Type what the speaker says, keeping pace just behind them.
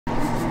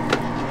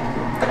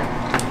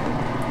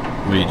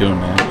What are you doing,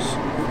 Max?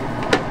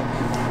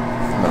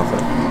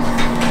 Nothing.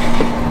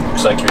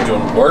 Looks like you're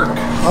doing work.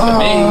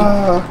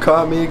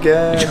 Caught me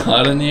again.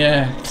 Caught in the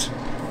act.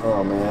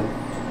 Oh man.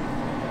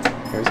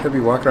 You're just gonna be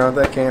walking around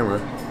with that camera.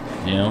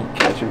 Yep.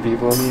 Catching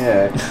people in the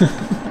act.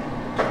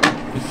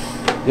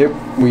 Yep,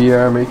 we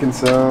are making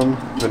some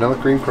vanilla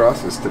cream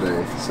crosses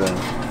today. So,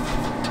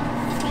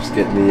 just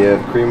getting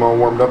the cream all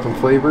warmed up and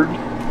flavored.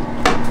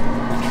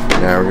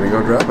 Now we're gonna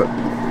go drop it.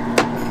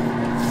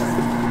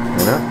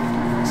 You know?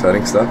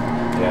 Exciting stuff.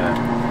 Yeah.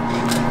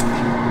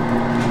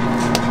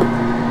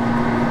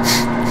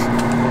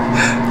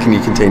 Can you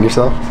contain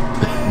yourself? I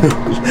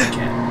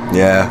can.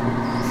 Yeah.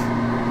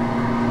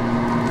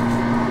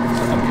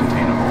 It's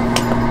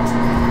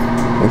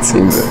uncontainable. It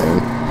seems it, man.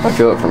 I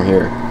feel it from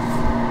here.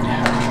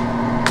 Yeah.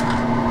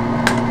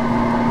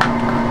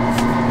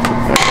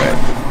 Alright.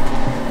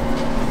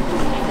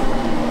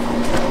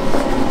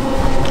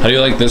 How do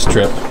you like this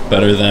trip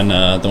better than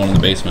the one in the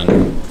basement?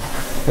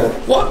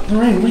 What?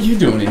 Lorraine, what are you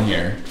doing in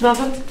here?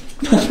 Nothing.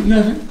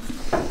 Nothing.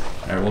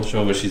 Alright, we'll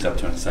show what she's up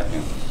to in a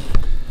second.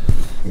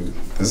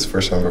 This is the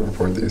first time I've ever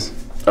poured these.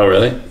 Oh,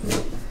 really?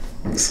 Yeah.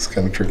 This is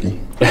kind of tricky.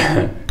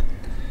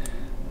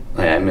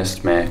 I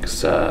missed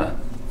Max. Oh,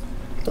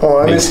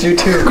 I missed you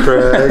too,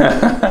 Craig.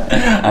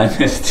 I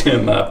missed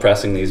him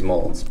pressing these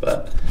molds,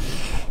 but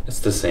it's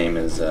the same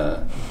as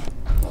all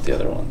the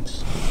other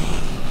ones.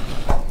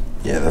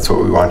 Yeah, that's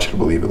what we want you to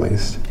believe, at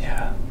least.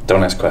 Yeah.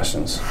 Don't ask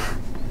questions.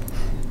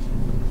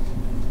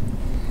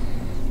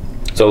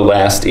 So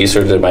last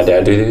Easter, did my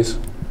dad do these?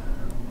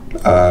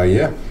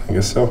 Yeah, I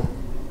guess so.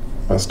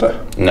 Must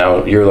have.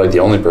 No, you're like the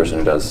only person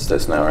who does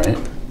this now, right?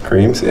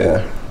 Creams,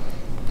 yeah.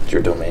 It's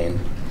your domain.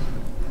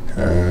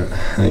 Yeah.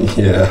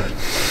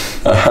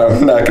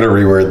 I'm not gonna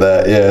reword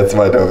that. Yeah, it's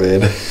my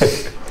domain.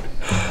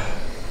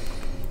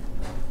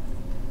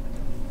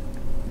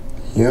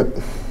 Yep.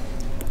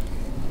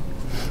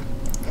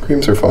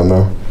 Creams are fun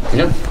though.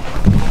 Yeah.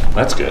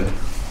 That's good.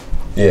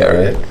 Yeah,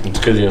 right? It's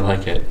good you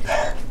like it.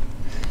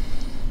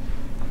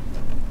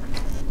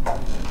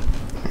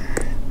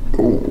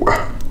 Ooh.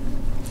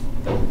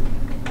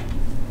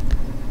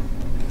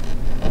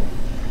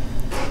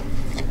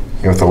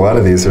 You know, with a lot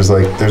of these, there's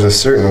a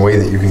certain way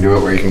that you can do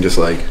it where you can just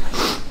like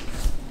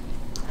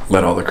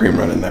let all the cream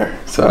run in there.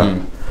 So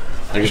I'm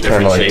just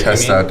trying to like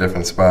test out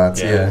different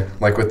spots. Yeah.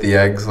 Like with the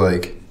eggs,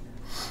 like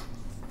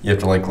you have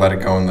to like let it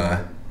go in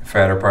the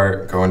fatter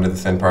part, go into the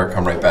thin part,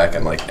 come right back,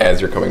 and like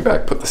as you're coming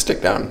back, put the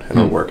stick down, and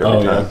it'll work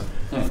every time.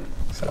 Yeah.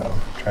 So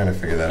trying to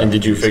figure that out. And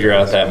did you figure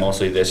out that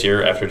mostly this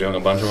year after doing a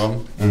bunch of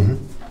them? Mm-hmm.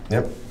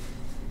 Yep.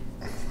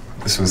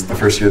 This was the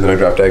first year that I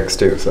dropped eggs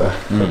too, so.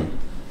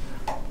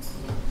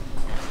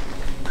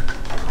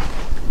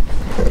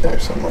 There,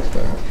 something like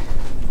that.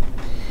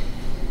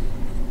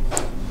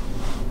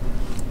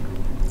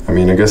 I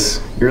mean, I guess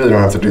you really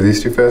don't have to do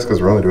these too fast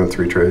because we're only doing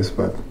 3 trays,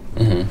 but.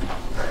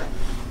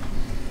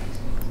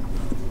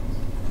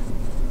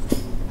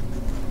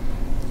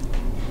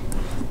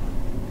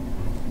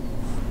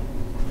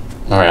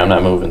 All right, I'm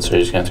not moving, so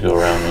you just have to go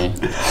around me.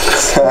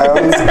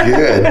 Sounds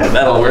good.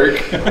 That'll work.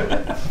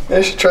 Yeah,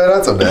 you should try it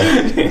out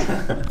someday.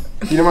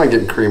 You don't mind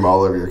getting cream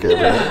all over your camera.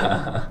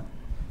 Yeah.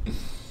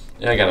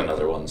 Yeah, I got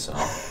another one, so.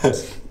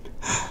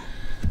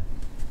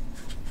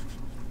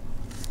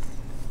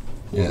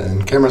 Yeah,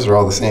 and cameras are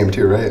all the same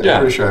too, right? Yeah.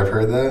 I'm pretty sure I've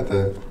heard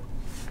that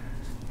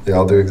they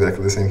all do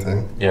exactly the same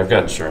thing. Yeah, I've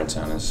got insurance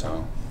on it,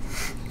 so.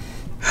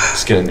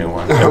 Just get a new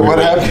one. What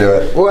happened to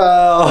it?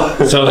 Well.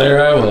 So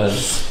there I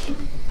was.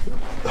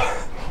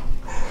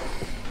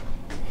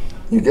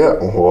 You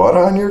got what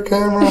on your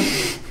camera?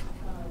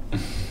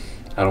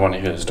 I don't want to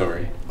hear the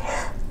story.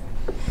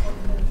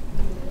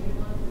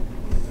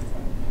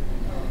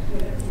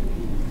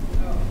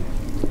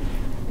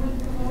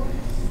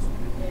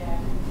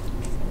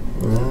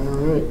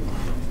 Alright.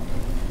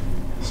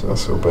 It's not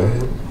so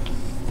bad.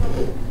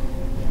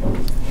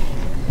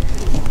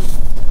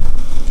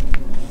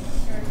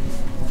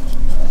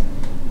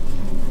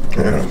 I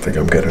don't think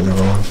I'm getting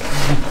another one.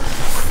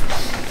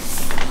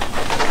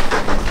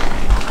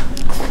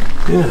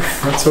 Yeah,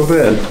 not so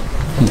bad.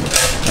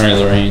 All right,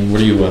 Lorraine,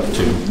 what are you up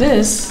to?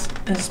 This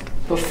is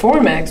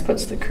before Max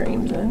puts the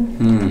creams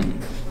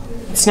in.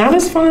 It's not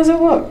as fun as it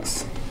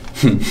looks.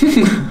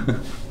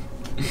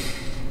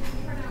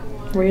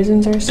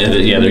 Raisins are stuck.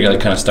 Yeah, they're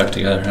kind of stuck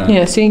together, huh?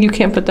 Yeah, see, you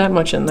can't put that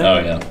much in there. Oh,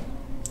 yeah.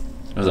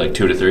 It was like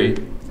 2 to 3?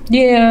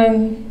 Yeah,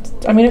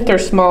 I mean, if they're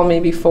small,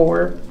 maybe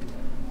 4.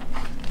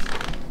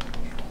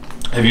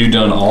 Have you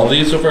done all of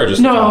these so far, or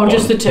just the top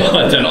just one? the 2.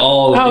 I've done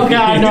all of Oh these.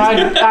 God, no!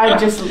 I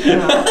just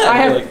I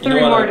have Like, 3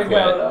 more to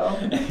go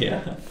though.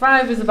 Yeah.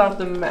 5 is about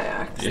the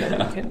max that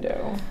Yeah. you can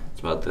do.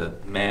 It's about the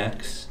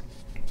max.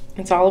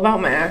 It's all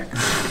about Max.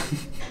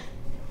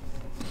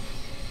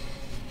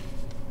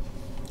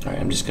 All right,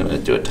 I'm just gonna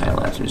do a time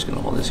lapse. I'm just gonna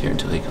hold this here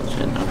until he comes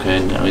in. Okay,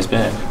 now he's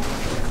back.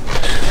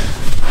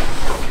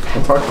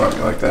 Don't talk about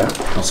me like that.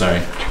 Oh,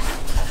 sorry.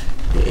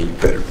 Yeah, you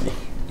better be.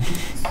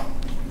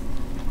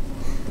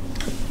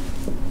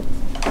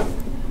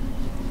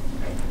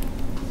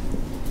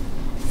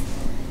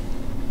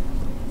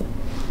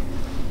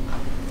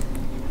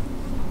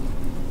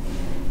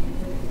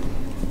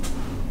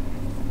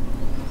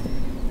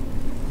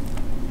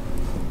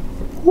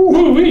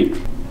 Woo-wee.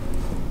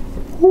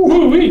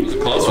 Woo-wee. It's a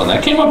close one.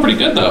 That came out pretty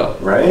good though.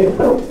 Right?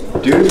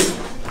 Dude,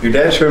 your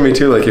dad showed me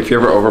too, like if you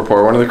ever over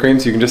pour one of the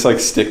creams, you can just like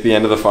stick the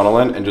end of the funnel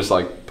in and just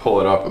like pull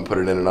it up and put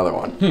it in another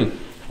one.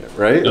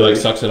 Right? It like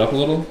sucks it up a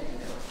little?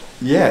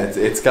 Yeah,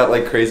 it's got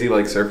like crazy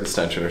like surface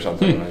tension or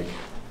something. Like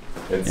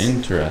it's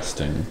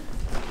interesting.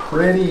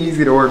 Pretty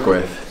easy to work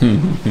with.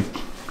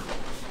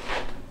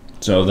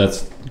 So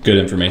that's good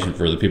information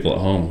for the people at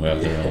home who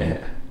have their own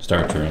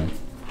starch room.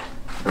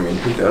 I mean,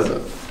 who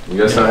doesn't? You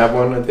guys don't have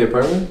one at the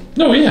apartment?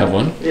 No, we have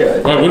one.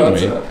 Yeah. Why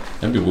wouldn't we?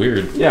 That'd be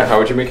weird. Yeah, how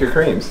would you make your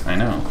creams? I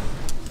know.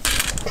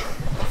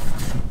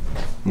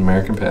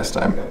 American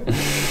pastime.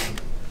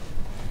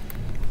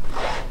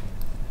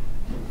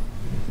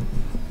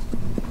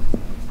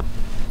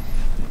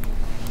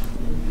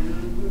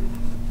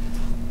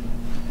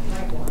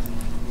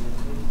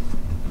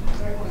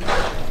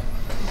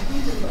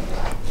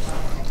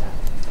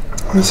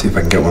 I'm gonna see if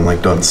I can get one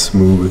like done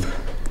smooth.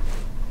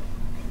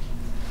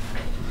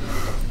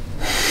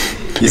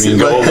 You mean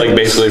go like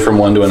basically from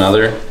one to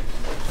another?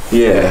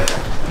 Yeah.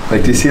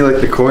 Like, do you see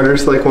like the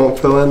corners like won't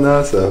fill in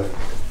now? So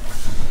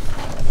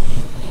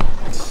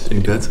I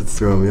think that's what's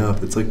throwing me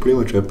off. It's like pretty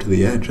much up to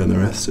the edge on the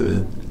rest of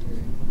it.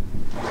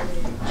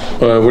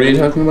 What are you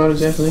talking about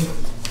exactly?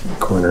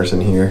 Corners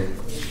in here.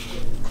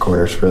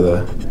 Corners for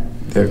the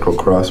actual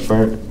cross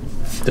part.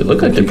 They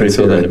look like they're pretty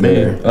filled in to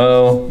me.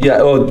 Oh, yeah.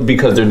 Oh,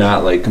 because they're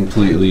not like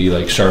completely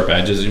like sharp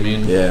edges, you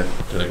mean? Yeah.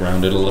 They're like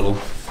rounded a little.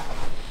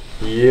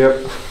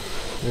 Yep.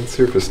 It's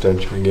surface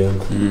tension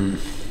again.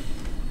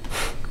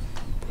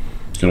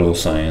 Good old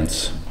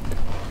science.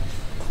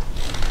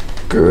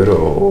 Good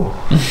old.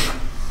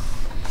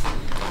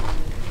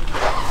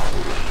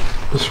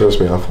 This throws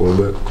me off a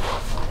little bit.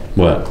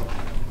 What?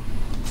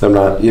 I'm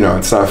not,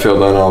 it's not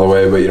filled in all the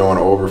way, but you don't want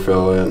to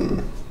overfill it.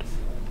 And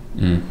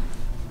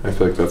I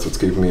feel like that's what's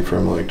keeping me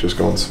from like just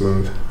going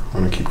smooth. I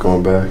want to keep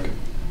going back.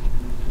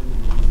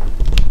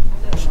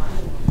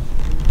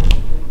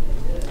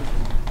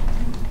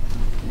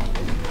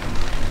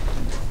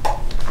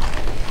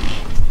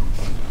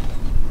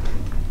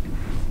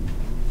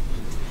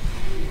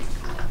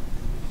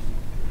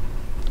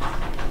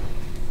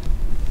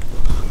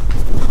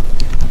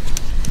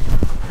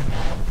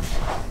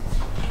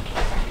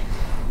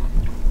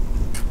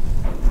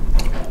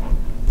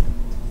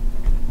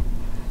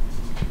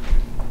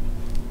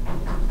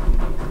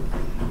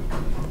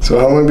 So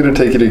how long did it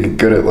take you to get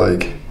good at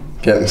like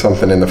getting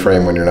something in the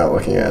frame when you're not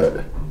looking at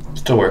it?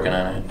 Still working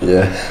on it.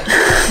 Yeah.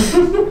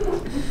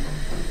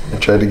 I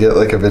tried to get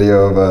like a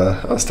video of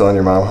I was telling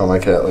your mom how my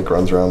cat like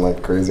runs around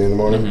like crazy in the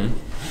morning.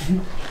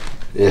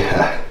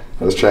 Yeah.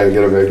 I was trying to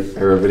get a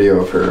video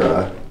of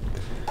her.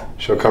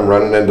 She'll come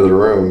running into the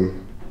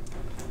room,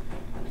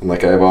 and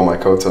like I have all my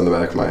coats on the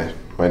back of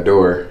my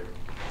door,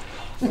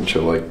 and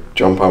she'll like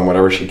jump on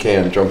whatever she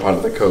can, jump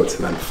onto the coats,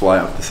 and then fly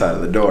off the side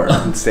of the door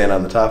and stand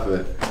on the top of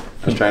it.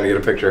 I was trying to get a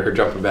picture of her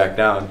jumping back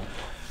down,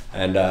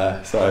 and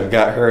so I've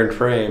got her in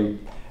frame,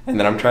 and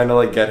then I'm trying to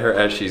like get her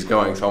as she's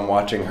going, so I'm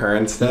watching her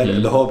instead,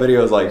 and the whole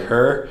video is like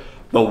her,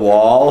 the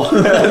wall,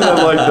 and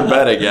then like the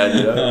bed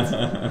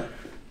again.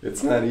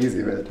 It's not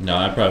easy, man. No,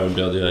 I probably wouldn't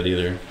be able to do that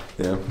either.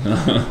 Yeah.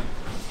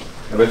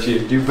 I bet you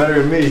do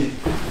better than me.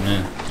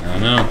 Yeah, I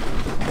don't know.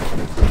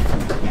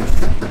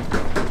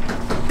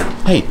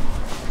 Hey,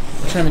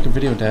 I'm trying to make a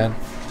video, Dad.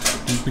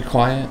 Just be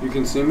quiet. You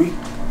can see me?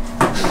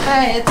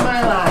 Hey, it's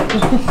my life.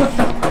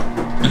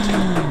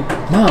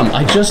 Mom,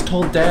 I just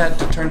told Dad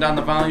to turn down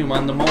the volume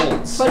on the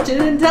molds. But you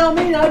didn't tell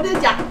me, no,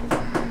 did ya?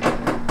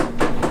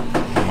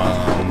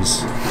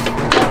 Moms.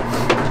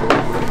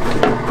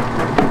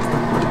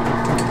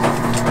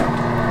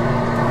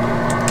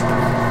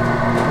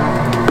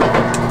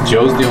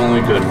 Joe's the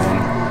only good one.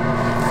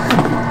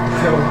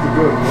 That was the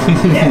good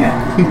one. Yeah.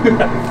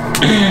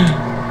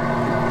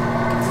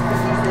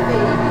 He's the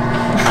baby.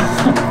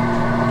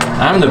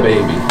 I'm the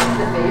baby. He's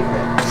the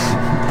favorite.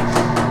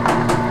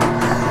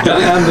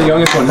 I'm the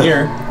youngest one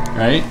here,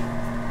 right?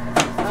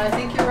 I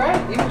think you're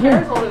right. Even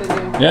Kara's older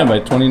than you. Yeah, by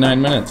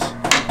 29 minutes.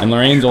 And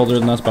Lorraine's older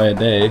than us by a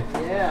day.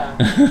 Yeah.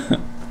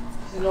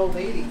 She's an old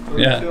lady.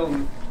 Yeah. Until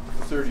the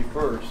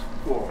 31st.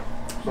 Cool.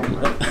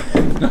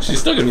 No, she's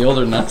still gonna be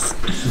older than us.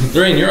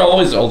 Lorraine, you're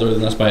always older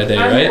than us by a day,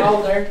 right? I'm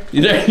older.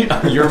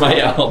 You're my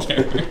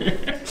elder.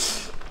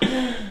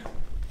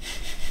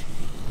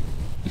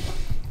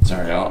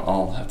 Sorry,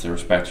 I'll have to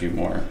respect you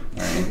more.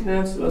 Right?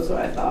 That's what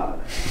I thought.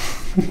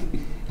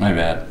 My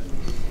bad.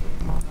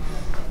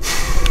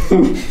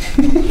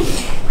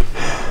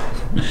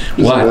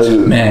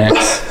 What,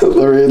 Max?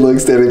 Lorraine like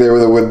standing there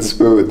with a wooden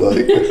spoon,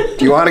 like,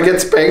 do you want to get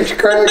spanked,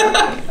 Craig?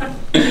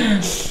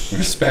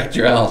 Respect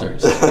your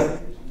elders.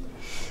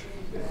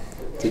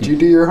 Did you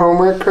do your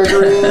homework,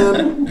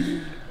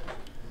 Gregory?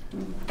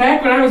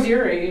 Back when I was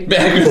your age.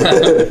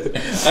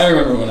 I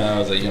remember when I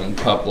was a young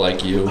pup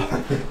like you.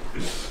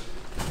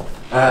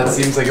 It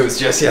seems like it was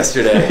just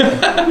yesterday.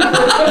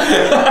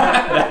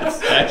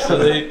 That's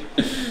actually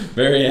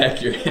very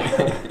accurate.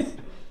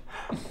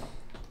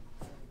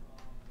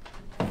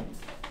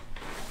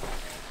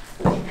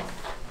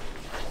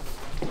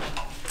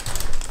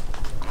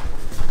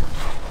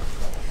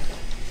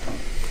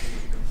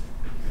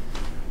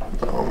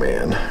 Oh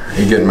man, are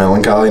you getting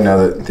melancholy now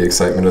that the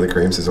excitement of the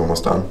creams is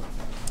almost done?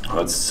 Oh,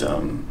 it's I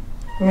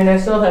mean, I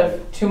still have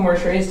 2 more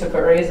trays to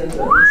put raisins in,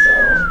 so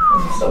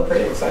I'm still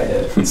pretty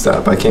excited.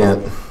 Stop! I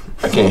can't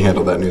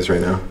handle that news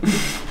right now.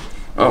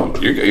 Oh,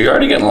 you're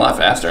already getting a lot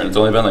faster, and it's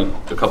only been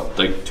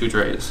like 2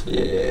 trays.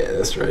 Yeah,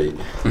 that's right.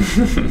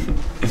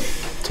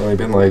 It's only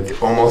been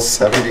like almost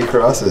 70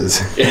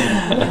 crosses.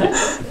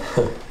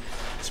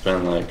 It's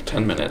been like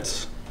 10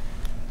 minutes.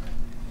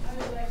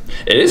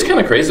 It is kind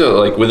of crazy though,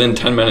 like within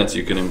 10 minutes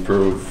you can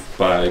improve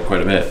by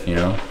quite a bit, you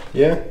know?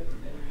 Yeah.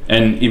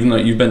 And even though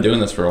you've been doing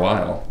this for a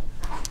while.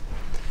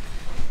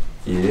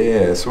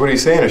 Yeah, so what are you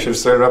saying? I should have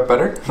started up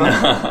better?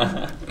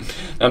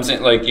 I'm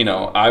saying, like, you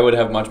know, I would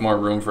have much more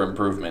room for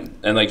improvement.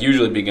 And like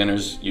usually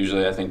beginners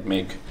I think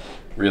make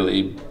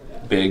really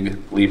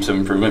big leaps of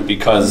improvement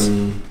because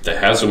they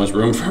have so much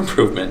room for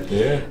improvement.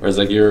 Yeah. Whereas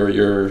like you're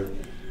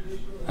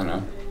I don't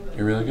know,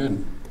 you're really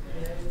good.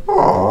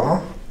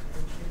 Aww.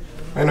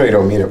 I know you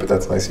don't mean it, but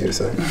that's nice of you to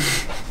say.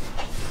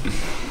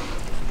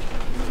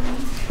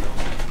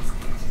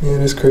 Yeah,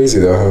 it is crazy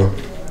though, how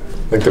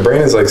like the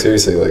brain is like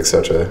seriously like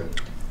such a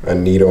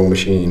neato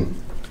machine.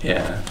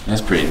 Yeah,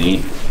 that's pretty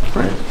neat.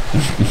 Right.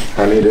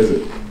 How neat is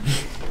it?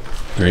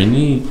 Very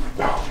neat.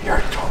 Oh, you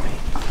already told me.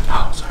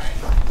 Oh, sorry.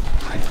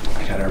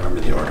 I gotta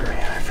remember the order.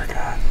 Man, I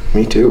forgot.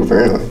 Me too,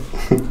 apparently.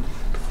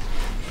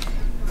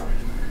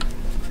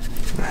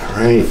 All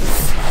right.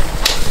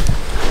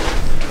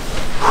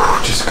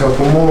 Just a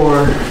couple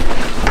more.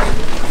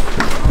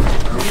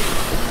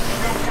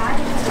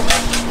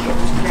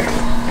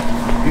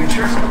 The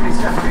insurance company's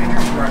got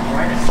 300 for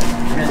arthritis.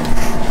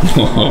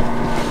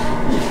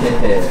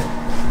 Yeah.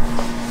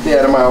 Get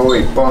out of my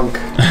way, bunk.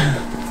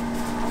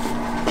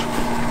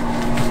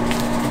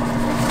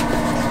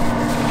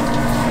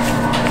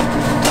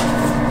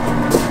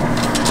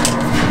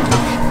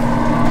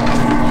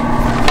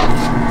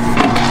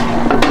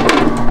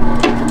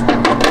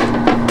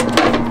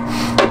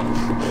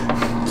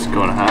 Just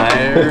going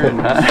higher and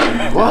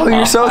higher. Whoa,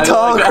 you're so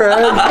tall,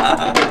 Craig.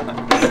 How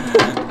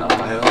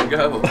high do I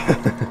go?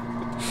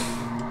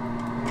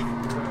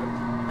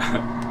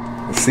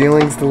 The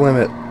ceiling's the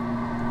limit.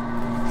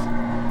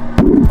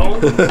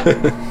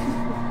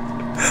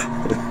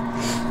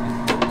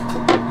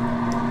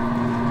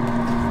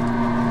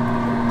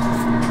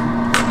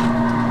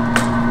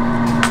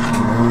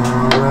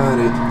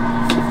 Alrighty.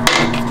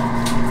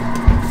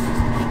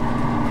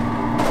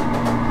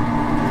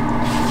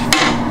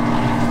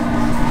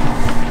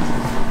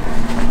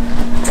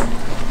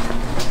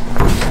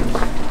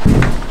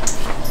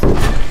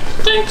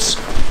 Thanks.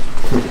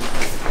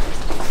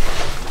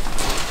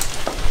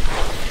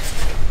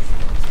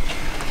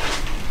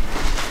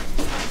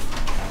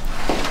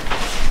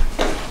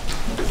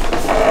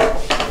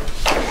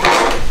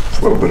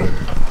 A little bit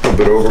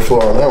of overflow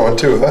on that one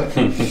too, huh?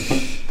 Do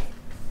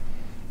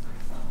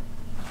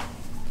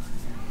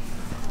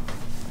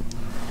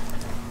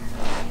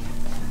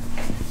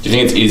you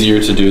think it's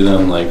easier to do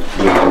them like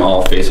with them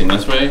all facing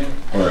this way?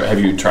 Or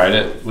have you tried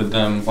it with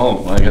them?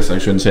 Oh, well, I guess I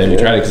shouldn't say have you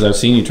tried it because I've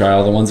seen you try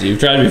all the ones that you've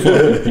tried before.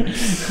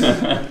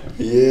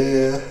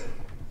 Yeah,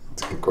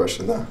 that's a good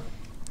question though.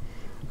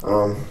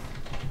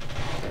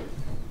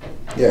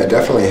 Yeah, I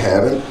definitely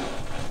haven't,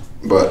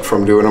 but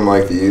from doing them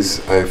like these,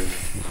 I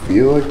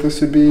feel like this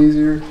would be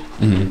easier.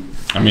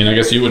 Mm-hmm. I mean, I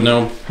guess you would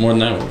know more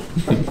than I would.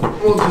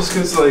 Well, just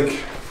because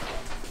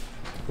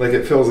like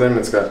it fills in,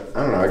 it's got,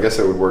 I don't know, I guess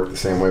it would work the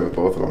same way with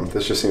both of them.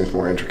 This just seems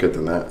more intricate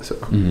than that, so.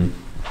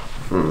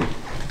 Mm-hmm.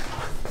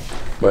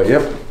 But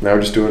yep, now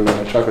we're just doing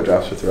chocolate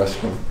drops with the rest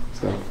of them,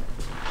 so.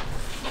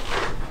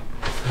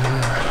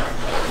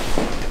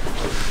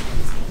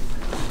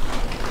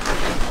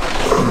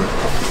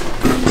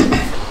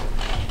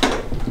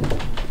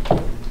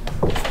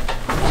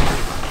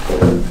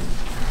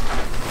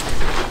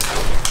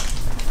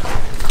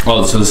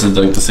 Oh, so this is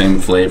like the same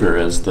flavor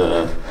as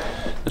the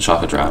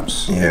chocolate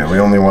drops. Yeah, we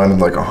only wanted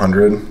like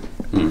 100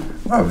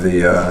 of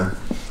the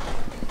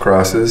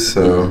crosses,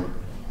 so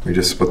we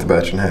just split the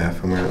batch in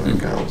half, and we were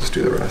like, oh, we'll just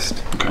do the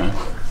rest. Okay.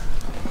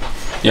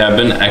 Yeah, I've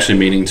been actually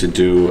meaning to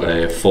do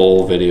a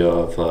full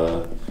video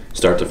of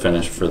start to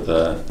finish for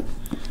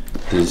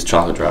these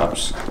chocolate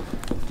drops.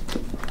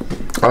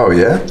 Oh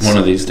yeah? One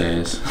of these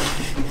days.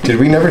 Did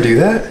we never do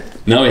that?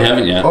 No, we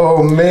haven't yet.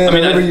 Oh man, I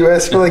remember you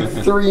asked for like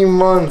 3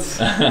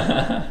 months.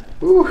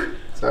 Ooh,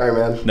 sorry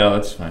man. No,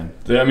 it's fine.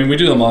 I mean, we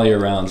do them all year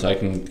round, so I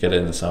can get it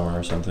in the summer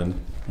or something,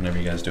 whenever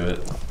you guys do it.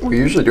 We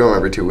usually do them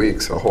every 2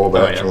 weeks, a whole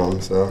batch of them,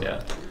 so.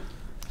 Yeah.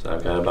 So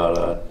I've got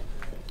about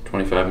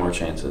 25 more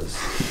chances.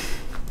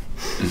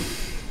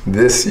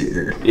 This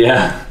year?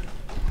 Yeah.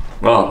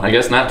 Well, I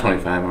guess not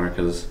 25 more,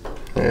 because...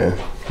 Yeah,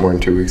 more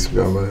than 2 weeks have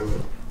gone by,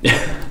 but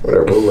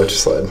whatever, we'll let you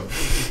slide.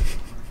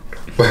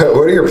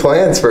 What are your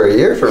plans for a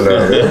year from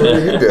now? Where are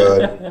you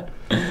going?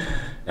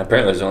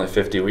 Apparently there's only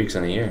 50 weeks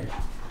in a year.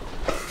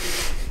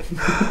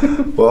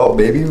 Well,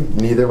 maybe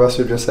neither of us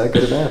are just that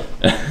good at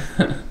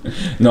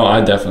math. No,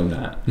 I definitely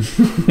not.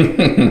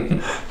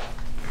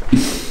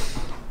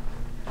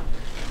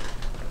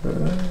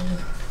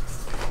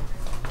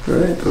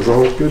 Alright, those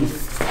all look good.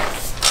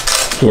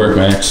 Good work,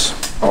 Max.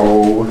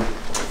 Oh.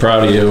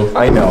 Proud of you.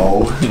 I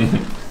know.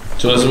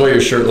 So this is what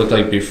your shirt looked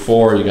like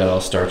before you got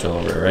all starch all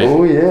over it, right?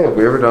 Oh yeah, have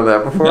we ever done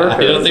that before?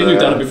 I don't think we've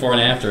done it before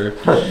and after,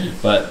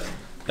 but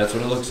that's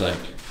what it looks like.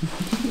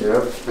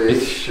 Yep,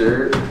 face,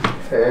 shirt,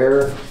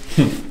 hair.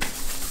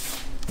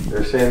 They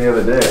were saying the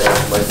other day,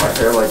 like my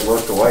hair like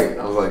looked white.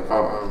 I was like,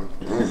 Oh,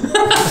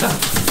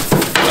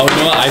 you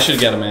know what? I should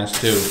get a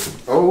mask too.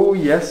 Oh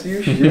yes,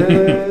 you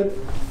should.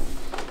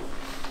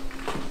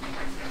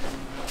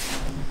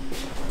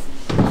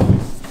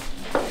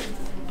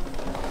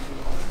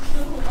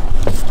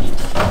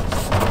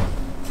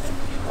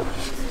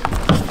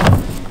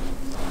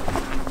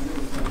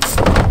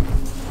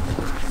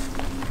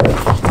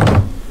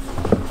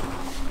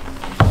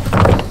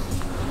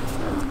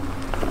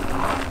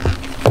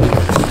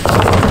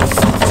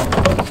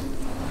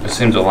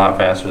 Seems a lot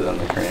faster than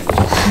the cream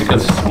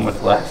because it's so much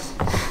less.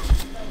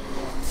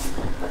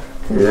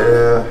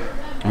 Yeah.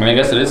 I mean, I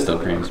guess it is still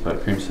creams,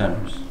 but cream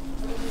centers.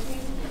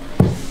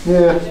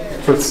 Yeah,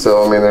 but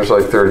still, I mean, there's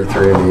like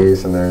 33 of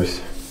these, and there's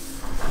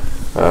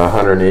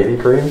 180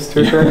 creams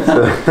to it.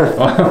 So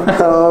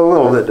a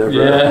little bit different.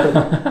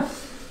 Yeah.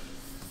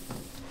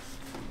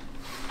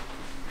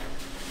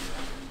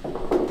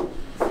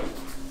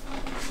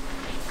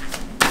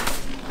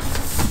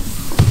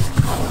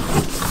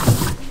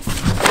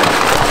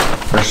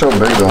 They're so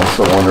big though, I'm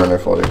still wondering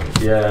if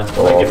like... Yeah,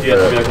 like if you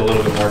have to be like a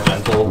little bit more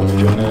gentle when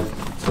you're doing it,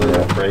 so they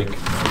don't break.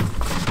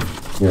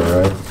 You're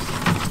right.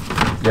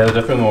 Yeah, they're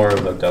definitely more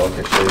of a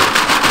delicate shape.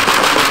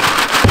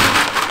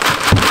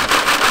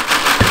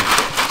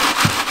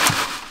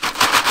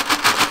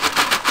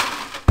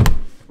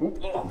 Oop.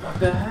 Oh, what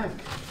the heck?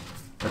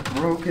 I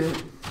broke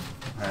it.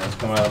 Alright, let's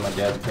come out of my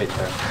dad's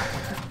paycheck.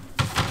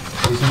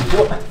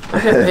 What? I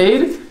get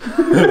paid?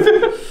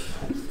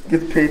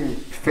 Gets paid in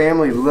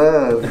family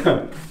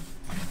love.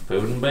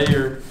 Food and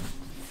beer.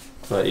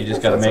 But you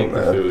just gotta make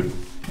the food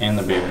and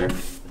the beer.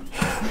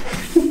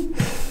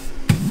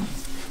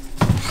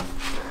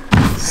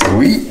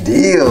 Sweet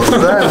deal,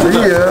 sign me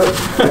up.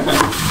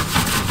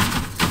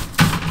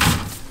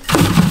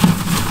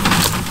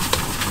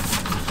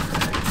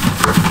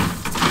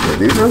 Yeah,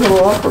 these are a little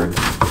awkward.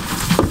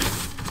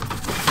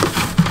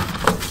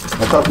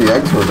 I thought the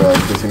eggs were bad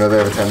because you know they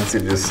have a tendency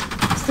to just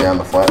stay on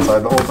the flat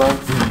side the whole time.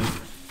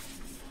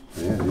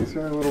 Yeah, these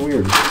are a little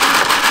weird.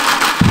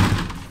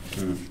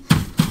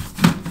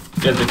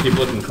 You have to keep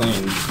looking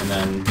clean, and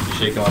then you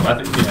shake them up.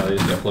 I think, you know, they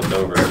just get flipped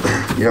over.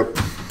 Yep.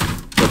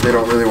 But they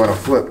don't really want to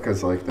flip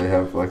because like they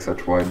have like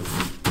such wide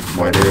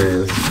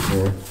areas.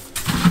 Yeah.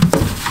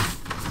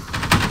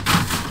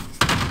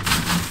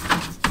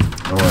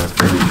 I want to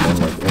create each one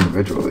like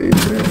individually.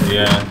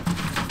 Yeah.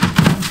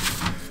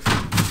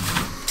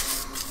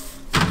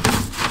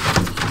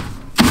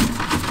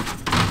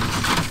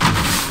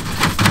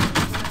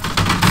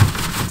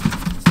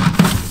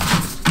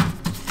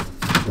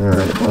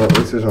 Alright, well at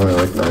least there's only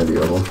like 90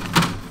 of them.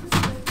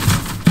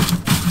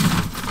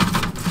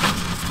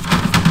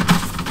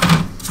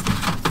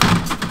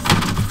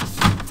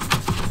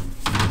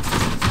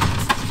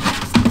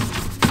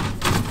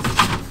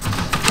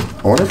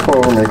 I wonder if we'll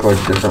ever make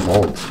like different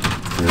molds,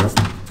 you know?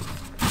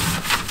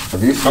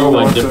 Have you seen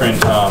like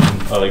different,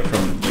 like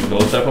from like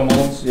those type of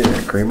molds?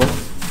 Yeah, cream mold?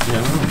 Yeah,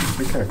 I don't know. That'd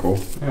be kind of cool.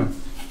 Yeah.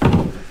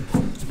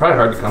 It's probably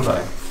hard to come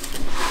by.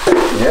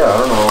 Yeah, I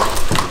don't know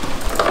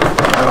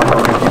how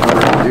many people are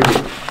going to do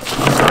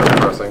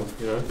pressing,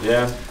 you know?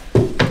 Yeah.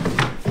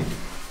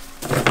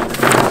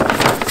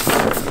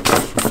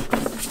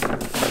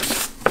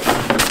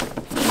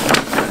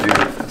 Dude,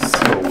 it's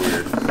so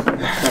weird.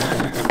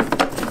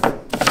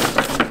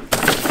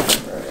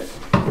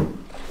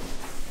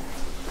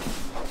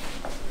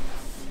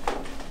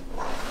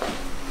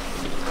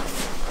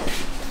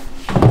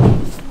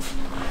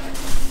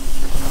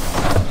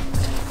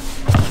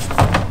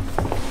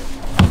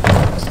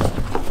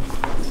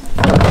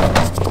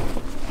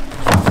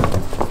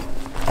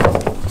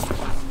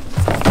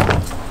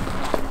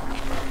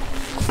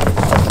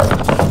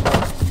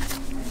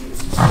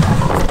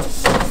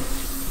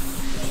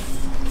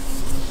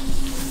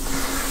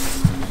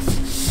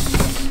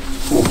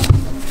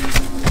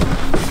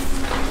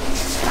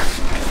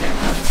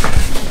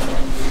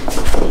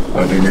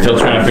 Still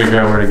trying to figure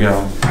out where to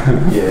go.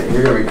 Yeah,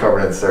 you're going to be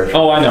covered in starch.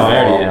 Oh, I know, I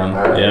already am.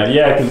 Right.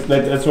 Yeah, because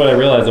that's what I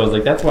realized. I was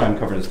like, that's why I'm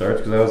covered in starch,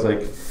 because I was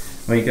like,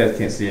 well, you guys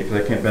can't see it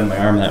because I can't bend my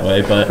arm that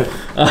way, but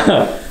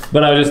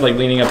but I was just like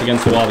leaning up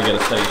against the wall to get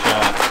a steady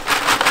shot.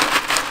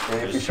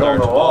 And if you show them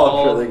the wall,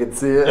 I'm sure they can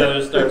see it. Yeah,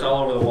 there's starch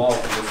all over the wall.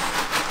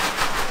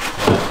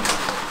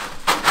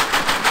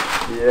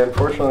 Yeah,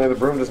 unfortunately the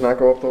broom does not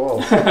go up the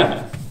wall.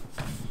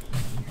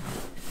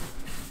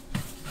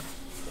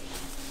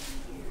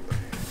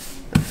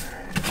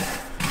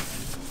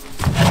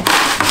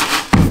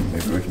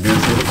 Maybe we can do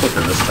this a little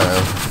quicker this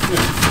time.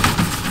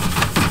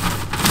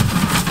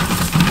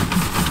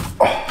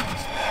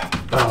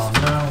 Oh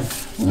no.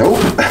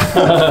 Nope.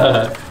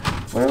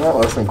 Learn that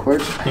lesson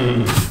quick.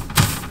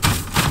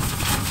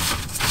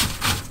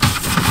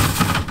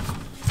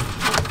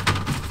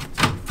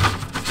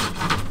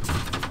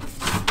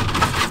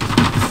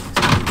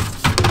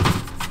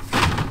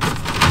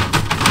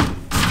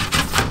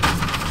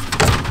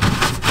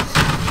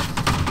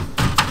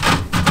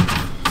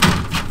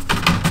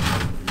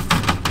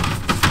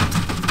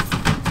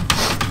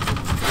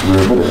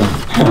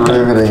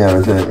 Riveting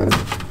entertainment.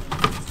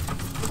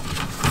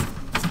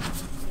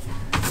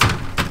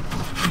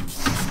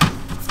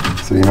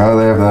 So you know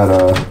they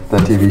have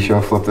that TV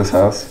show, Flip This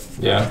House?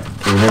 Yeah.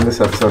 Can you name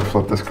this episode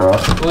Flip This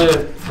Cross?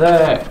 Flip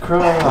that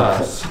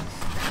cross.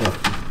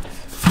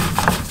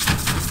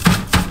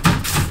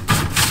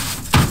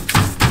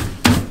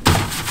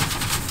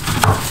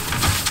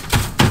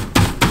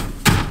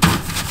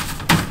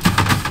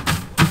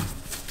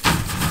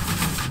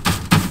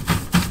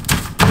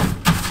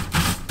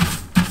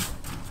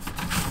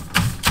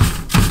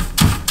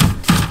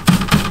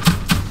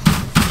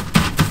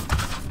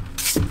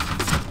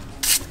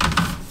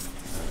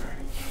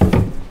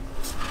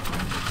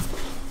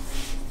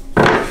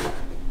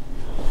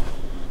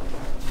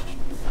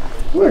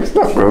 Look, it's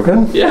not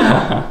broken.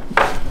 Yeah.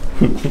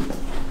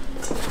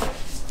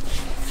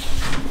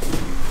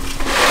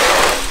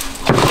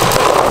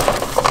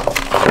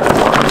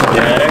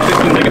 Yeah, it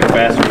actually seems like it's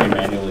faster to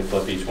manually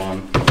flip each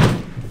one.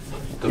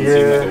 Doesn't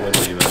seem like it would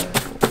be,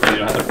 but you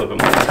don't have to flip them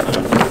all the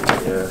time.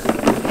 Yeah.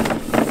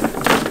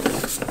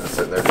 I'm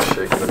sitting there just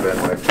shaking the bed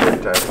like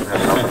 30 times and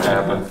having nothing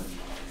happen.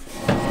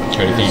 Do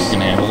you think you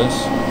can handle this?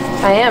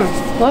 I am.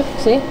 Look,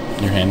 see?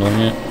 You're handling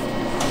it?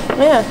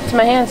 Yeah, it's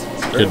my hands.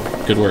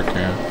 Good work,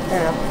 Kara. I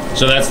know.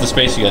 So that's the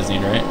space you guys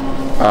need, right?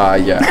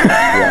 Yeah.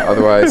 Yeah,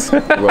 otherwise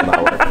it will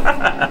not work.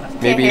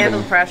 Maybe Can't handle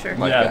even pressure.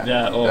 like Yeah, that.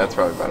 yeah, oh. That's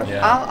probably better.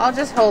 Yeah. I'll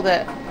just hold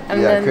it,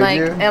 and Yeah, then could like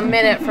you? a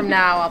minute from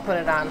now I'll put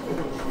it on.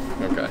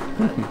 Okay.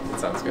 That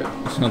sounds good.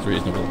 Sounds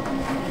reasonable.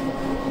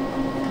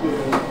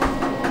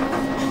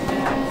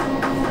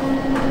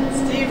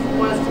 Steve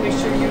wants to make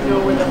sure you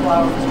know where the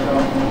flowers go.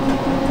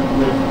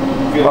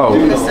 Oh.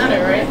 In the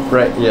center, right?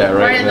 Right, yeah,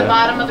 right. Right in the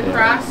bottom of the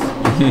cross.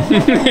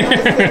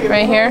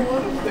 Right here.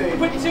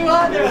 Put two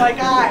on there like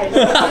eyes.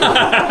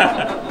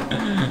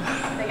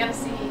 They gotta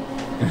see.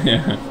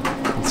 Yeah.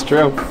 It's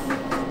true.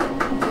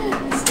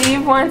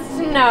 Steve wants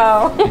to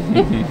know. Oh, he's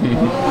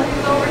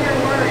over here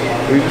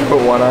worrying. We just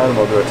put one on and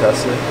we'll do a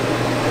tester.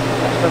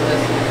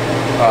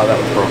 Oh, that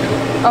was broken.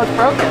 Oh, it's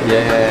broken.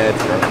 Yeah,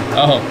 it's broken.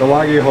 Oh. The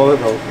longer you hold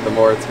it, the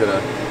more it's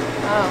gonna.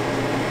 Oh,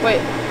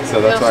 wait.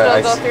 So that's It'll why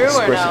I still go through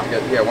or squish no? it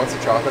together. Yeah, once the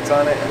chocolate's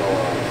on it, it'll.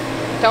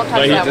 Don't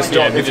touch But you that just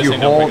one. don't- If just you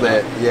end up hold picking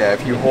it, yeah,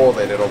 if you hold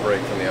it, it'll break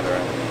from the other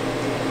end.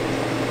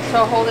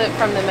 So hold it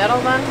from the middle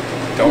then?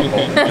 Don't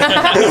hold it.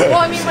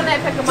 Well, I mean when I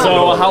pick them up.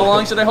 So how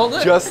long should I hold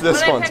it? Just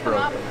this When I one's pick 'em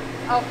up- broken.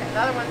 Okay, the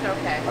other one's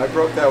okay. I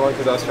broke that one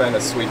because I was trying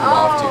to sweep them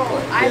off too Oh,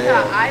 quick. I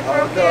thought I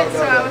broke it,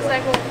 so I was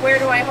like, well, where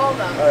do I hold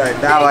them? All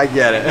right, now I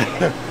get it.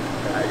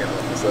 I gotta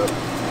look this up.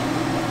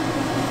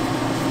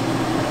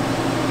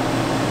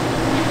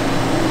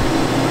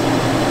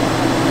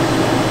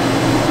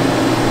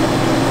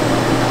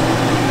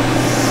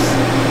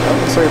 That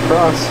looks like a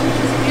cross.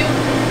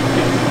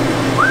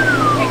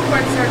 Take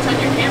cornstarch on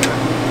your camera.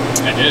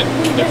 I did.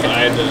 That's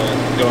I had to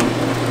go and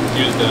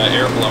use the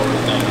air blower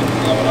thing and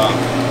blow it off.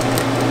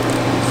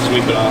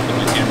 Sweep it off with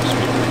my camera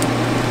sweeper.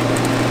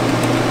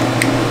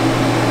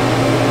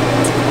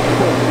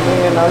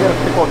 Man, now I gotta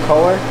pick what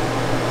color.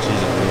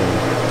 Jesus.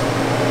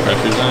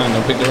 Pressure's on.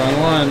 Don't pick the wrong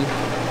one.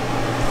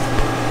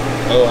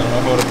 Oh, I don't know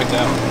if I would have picked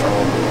that one.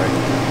 Oh boy.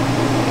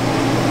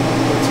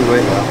 Too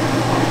late now.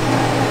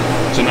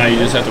 So now you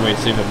just have to wait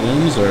to see if it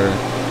blooms, or?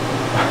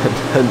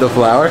 The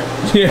flower?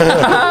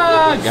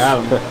 Yeah,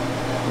 got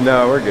him.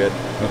 No, we're good.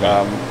 Okay.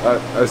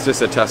 I was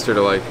just a tester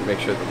to like make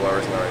sure the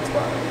blower's in the right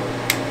spot.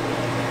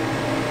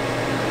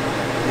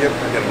 Yep,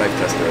 I got a knife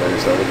tester there,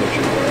 so we can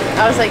shoot it.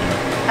 I was like,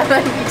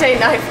 you take a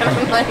knife, and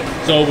I'm like.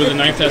 So with a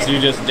knife tester, you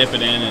just dip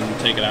it in and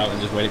take it out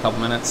and just wait a couple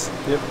minutes?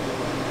 Yep.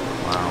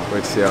 Wow.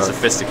 Wait to see how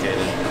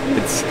Sophisticated.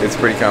 it's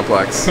pretty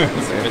complex.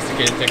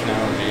 Sophisticated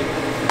technology.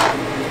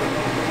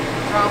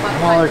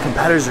 All our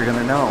competitors are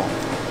gonna know,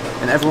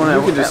 and everyone.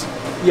 You can just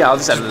I'll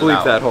just edit it bleep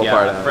out. that whole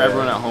part out. For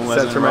everyone at home, who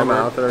hasn't Censor my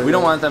remembered, mouth or we don't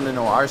anything. want them to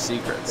know our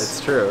secrets.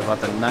 It's true. About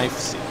the knife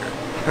secret.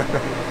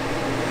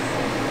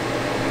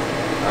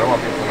 I don't want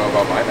people to know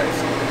about my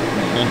knife.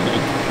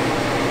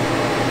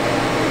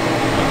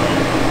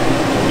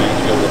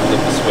 Go flip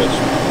the switch.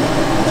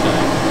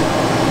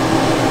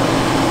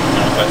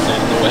 Not if I stand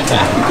in the way.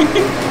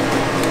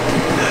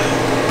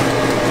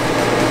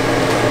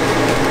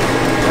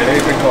 I know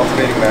you've been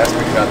cultivating mass,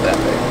 but you're not that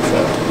big, so.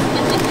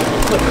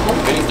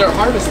 Cultivating, start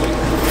harvesting.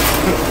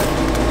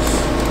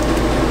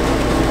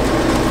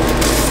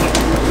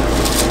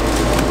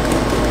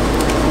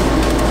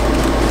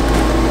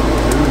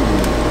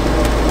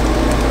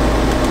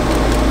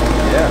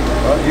 Yeah,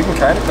 well, you can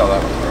kind of tell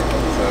that one's broken,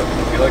 so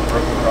if you like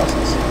broken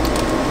crosses.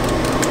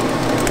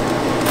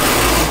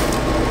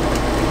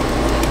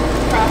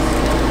 Cross.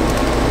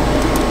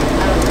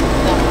 I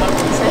don't know what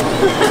to say.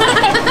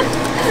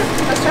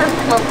 I was trying to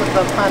come up with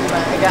the pun,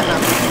 but I got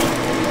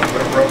nothing.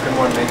 Would a broken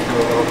one make you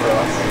a little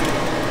cross?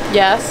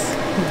 Yes.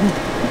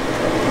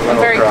 I'm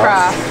very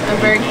cross. I'm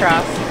very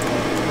cross.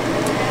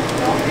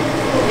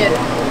 Yeah.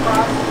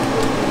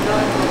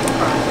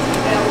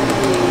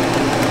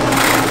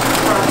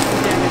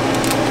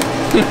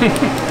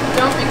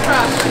 Don't be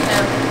cross with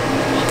him.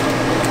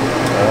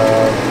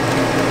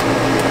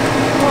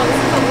 Oh, this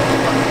is a little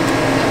one.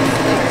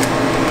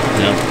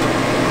 Yep.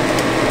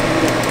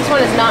 This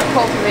one is not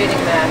cultivating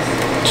mass.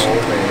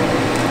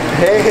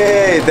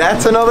 Hey,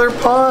 that's another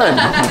pun.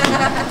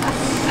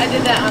 I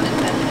did that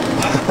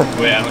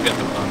unintentionally. Wait, I don't get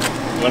the pun.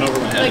 Went over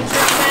my head. Like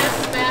trick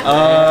mass, mass.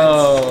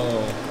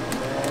 Oh.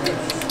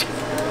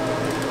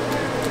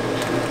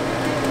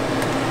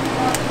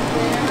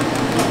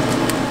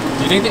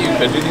 Do you think that you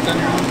could do these on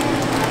your own?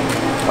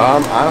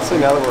 Honestly,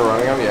 now that we're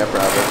running them, yeah,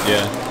 probably.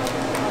 Yeah.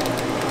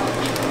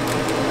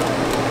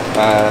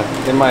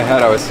 In my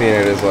head, I was seeing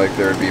it as like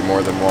there would be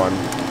more than one.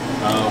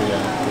 Oh,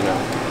 yeah. You know.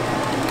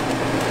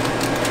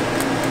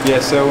 Yeah,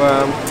 so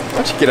why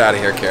don't you get out of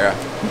here, Kara?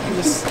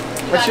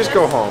 Let's just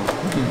go home.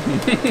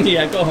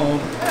 Yeah, go home.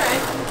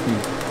 Alright.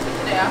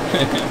 Yeah.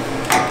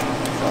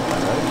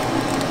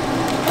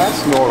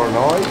 That's not a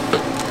noise.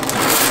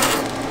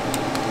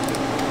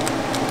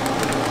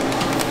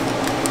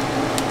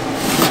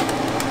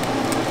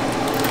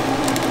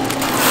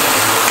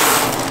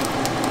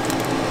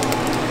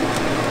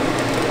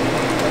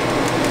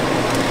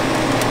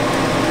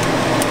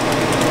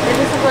 They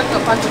just look like a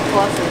bunch of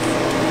pluses.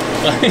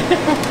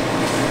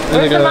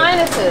 Where's the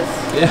minuses?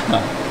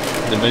 Yeah.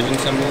 Division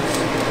symbols.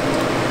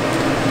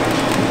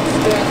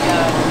 Doing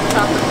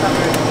chocolate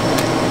covered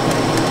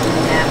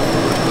math.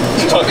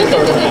 Chocolate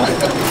covered math.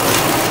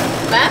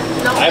 Math?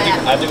 No I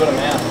math. have to go to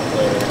math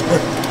later.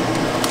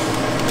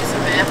 Do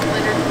some math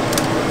later.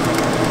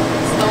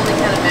 It's the only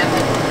kind of math I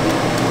can do.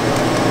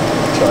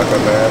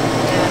 Chocolate math.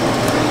 Yeah.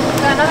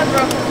 Got another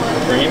broken one.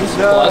 Creams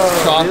No, plus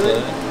chocolate.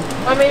 really?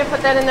 Want me to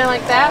put that in there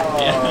like that?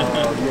 Yeah.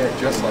 Oh, yeah,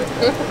 just like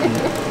that.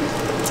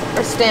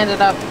 Or stand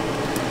it up?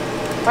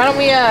 Why don't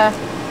we, yeah,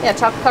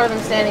 chocolate cover them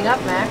standing up,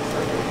 Max.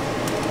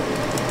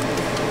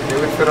 It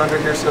would fit under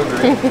here so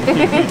great.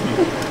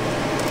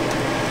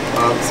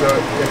 So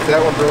if that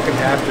one broke in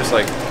half, just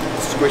like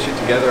squish it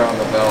together on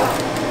the belt.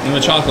 And the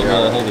chocolate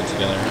will hold it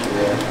together.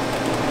 Yeah.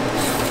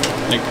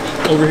 Like,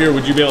 over here,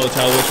 would you be able to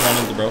tell which one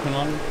is the broken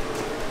one?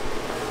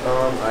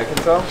 I can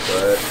tell,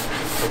 but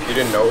if you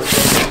didn't know it was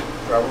broken,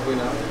 probably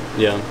not.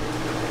 Yeah.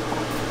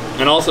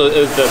 And also, it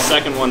was the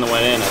second one that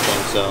went in, I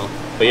think, so.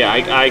 But yeah,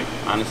 I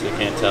honestly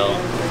can't tell.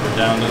 We're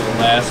down to the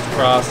last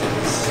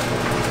crossings.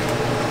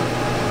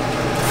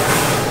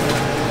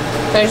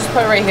 Can I just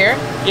put it right here?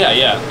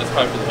 Yeah, that's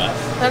probably for the best.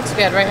 That's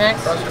good, right,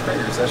 Max? Cross your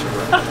fingers, that should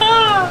work.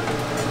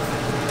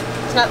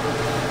 It's not...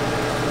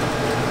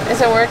 Is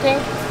it working?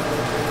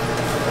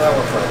 That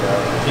will find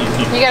out.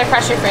 You gotta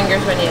cross your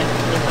fingers when you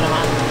put them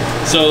on.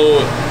 So,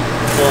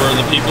 for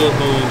the people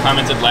who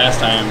commented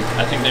last time,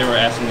 I think they were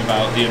asking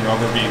about the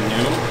enrover being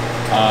new.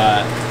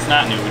 It's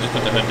not new. We just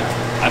put the hood down.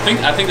 I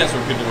think that's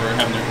where people were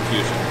having their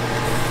confusion.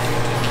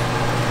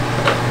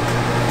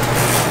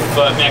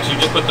 But Max, you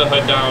just put the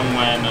hood down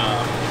when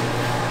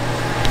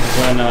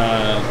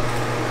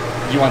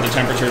you want the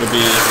temperature to be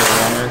a little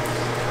warmer.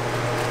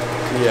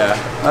 Yeah.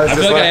 I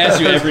feel like I ask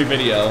you every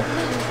video.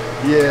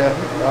 Yeah.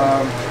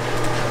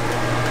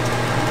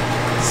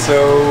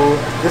 So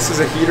this is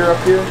a heater up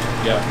here.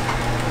 Yeah.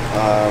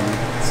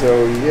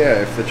 So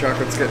yeah, if the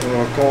chocolate's getting a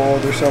little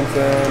cold or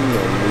something,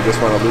 and we just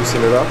want to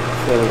loosen it up,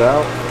 thin it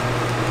out,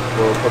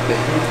 we'll put the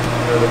heat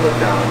or the hood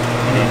down,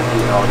 and the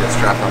heat all gets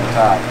trapped on the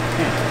top.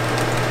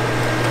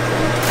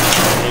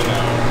 You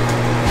know.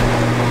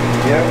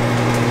 Yep.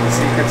 The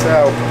secret's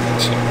out.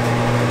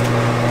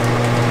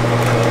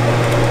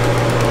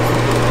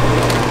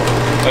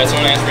 So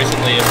someone asked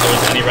recently if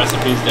there's any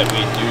recipes that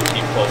we do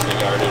keep closely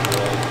guarded.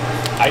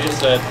 I just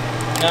said,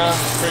 no,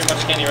 pretty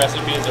much any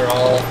recipes are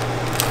all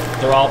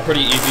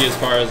pretty easy as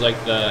far as like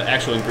the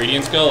actual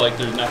ingredients go. Like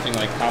there's nothing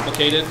like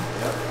complicated.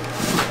 Yep.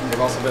 They've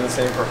also been the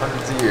same for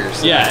hundreds of years.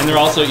 So. Yeah, and they're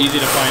also easy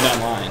to find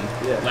online.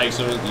 Yeah. Like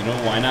so, you know,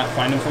 why not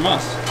find them from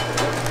us?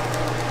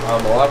 A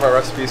lot of our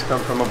recipes come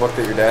from a book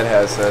that your dad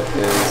has that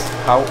is,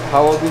 how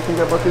old do you think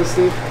that book is,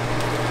 Steve?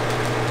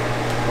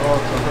 Oh,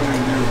 it's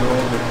 100 years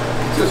old.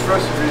 It's just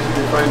recipes you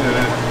can find it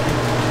at,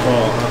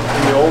 well,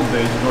 in the old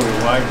days you go to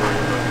the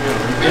library, but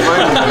you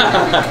know,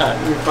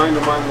 you can find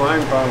them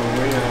online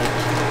probably, and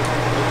it's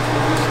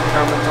just a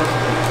common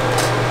recipe.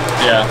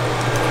 Yeah.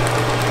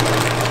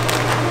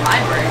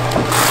 Library.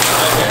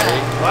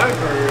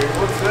 Library?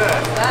 What's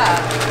that? What's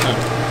that?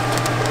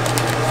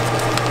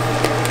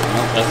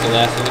 Well, that's the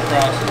last of the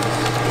crosses.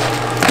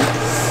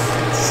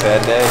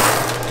 Sad day.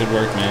 Good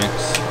work, Max.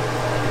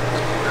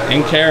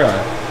 And Kara.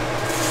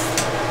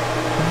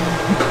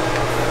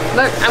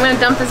 Look, I'm gonna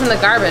dump this in the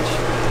garbage.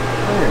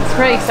 It's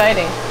pretty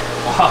exciting.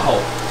 Wow.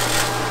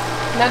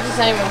 Not just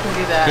anyone can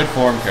do that. Good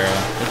form, Kara.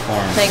 Good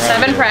form. Thanks,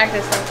 I've been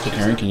practicing. So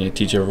Karen, can you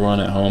teach everyone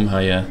at home how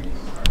you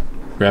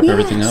wrap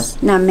everything up?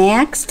 Now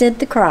Max did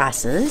the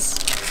crosses,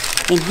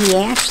 and he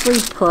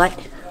actually put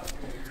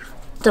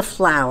the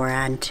flour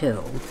on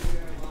too.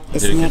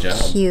 Isn't it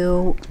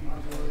cute?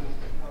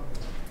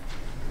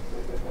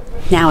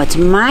 Now it's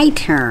my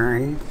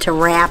turn to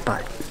wrap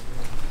it.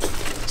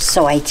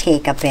 So I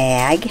take a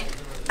bag,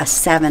 a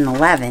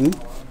 7-Eleven,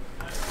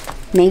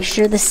 make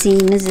sure the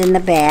seam is in the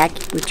back,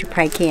 which you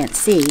probably can't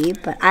see,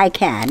 but I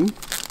can.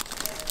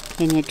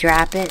 And you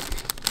drop it.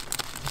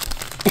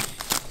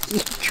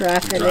 You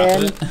drop it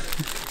in.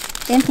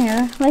 in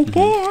here like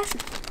that.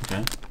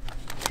 Okay.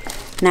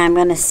 Now I'm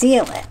going to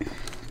seal it.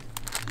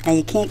 Now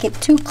you can't get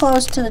too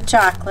close to the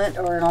chocolate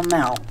or it'll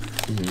melt.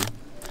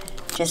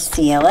 Just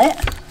seal it.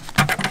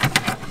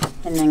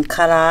 And then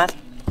cut off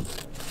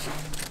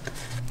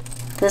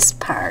this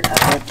part of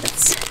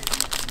it.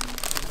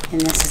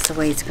 And this is the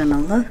way it's going to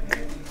look.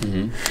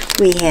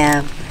 We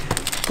have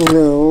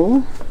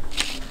blue.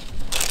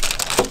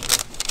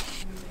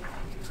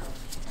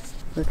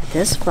 Look at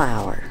this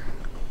flower.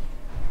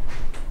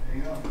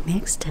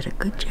 Max did a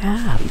good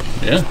job.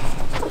 Yeah.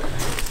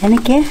 And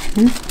again,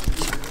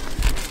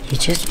 you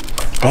just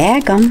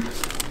bag them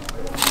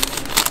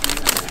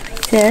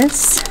like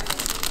this.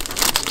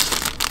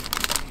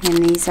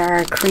 And these are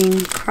our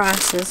cream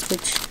crosses,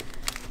 which,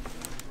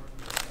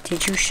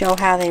 did you show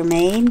how they're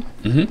made?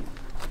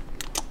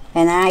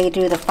 And now you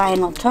do the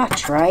final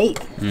touch, right?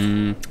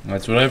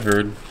 That's what I've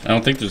heard. I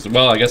don't think there's,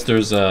 well, I guess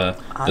there's the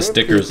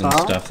stickers and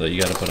stuff that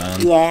you got to put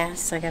on.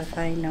 Yes, I got to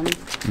find them.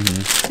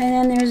 And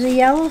then there's a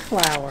yellow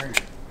flower.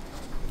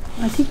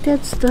 I think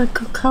that's the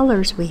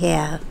colors we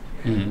have.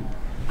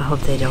 I hope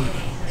they don't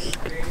ask.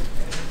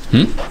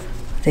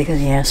 They're going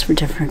to ask for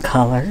different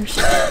colors.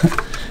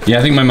 Yeah,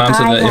 I think my mom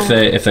said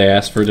that if they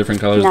ask for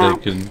different colors, they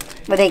can.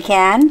 But they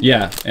can?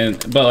 Yeah,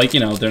 but like, you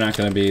know, they're not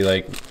going to be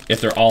like,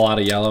 if they're all out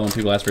of yellow and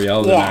people ask for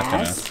yellow, they're not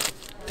going to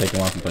take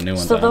them off and put new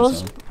ones on. Those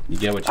so you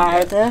get what you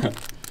are get.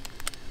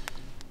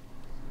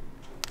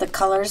 the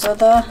colors of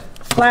the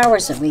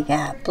flowers that we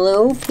got.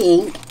 Blue,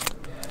 pink.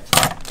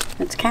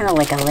 It's kind of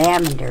like a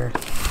lavender.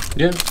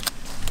 Yeah.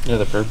 Yeah,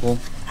 the purple.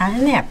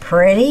 Isn't that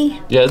pretty?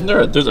 Yeah, isn't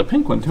there? There's a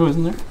pink one too,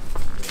 isn't there?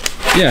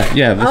 Yeah,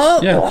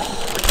 yeah. Yeah.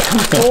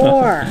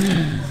 Four.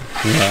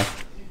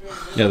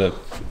 Yeah,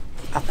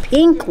 a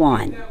pink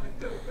one.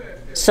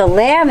 So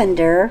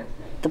lavender,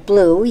 the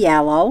blue,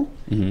 yellow,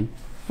 and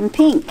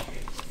pink.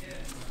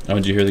 Oh,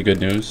 did you hear the good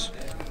news?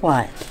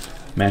 What?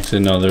 Max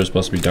didn't know there was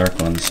supposed to be dark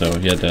ones, so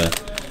he had to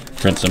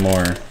print some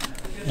more.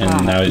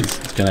 And now he's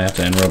going to have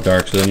to enrobe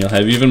dark, so then you'll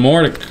have even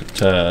more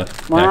to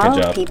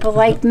package up. People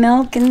like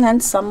milk and then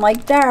some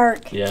like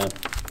dark. Yeah.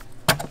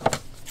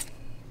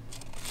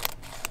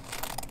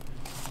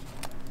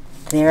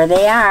 There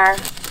they are.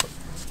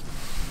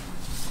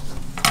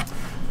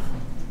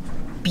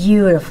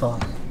 Beautiful.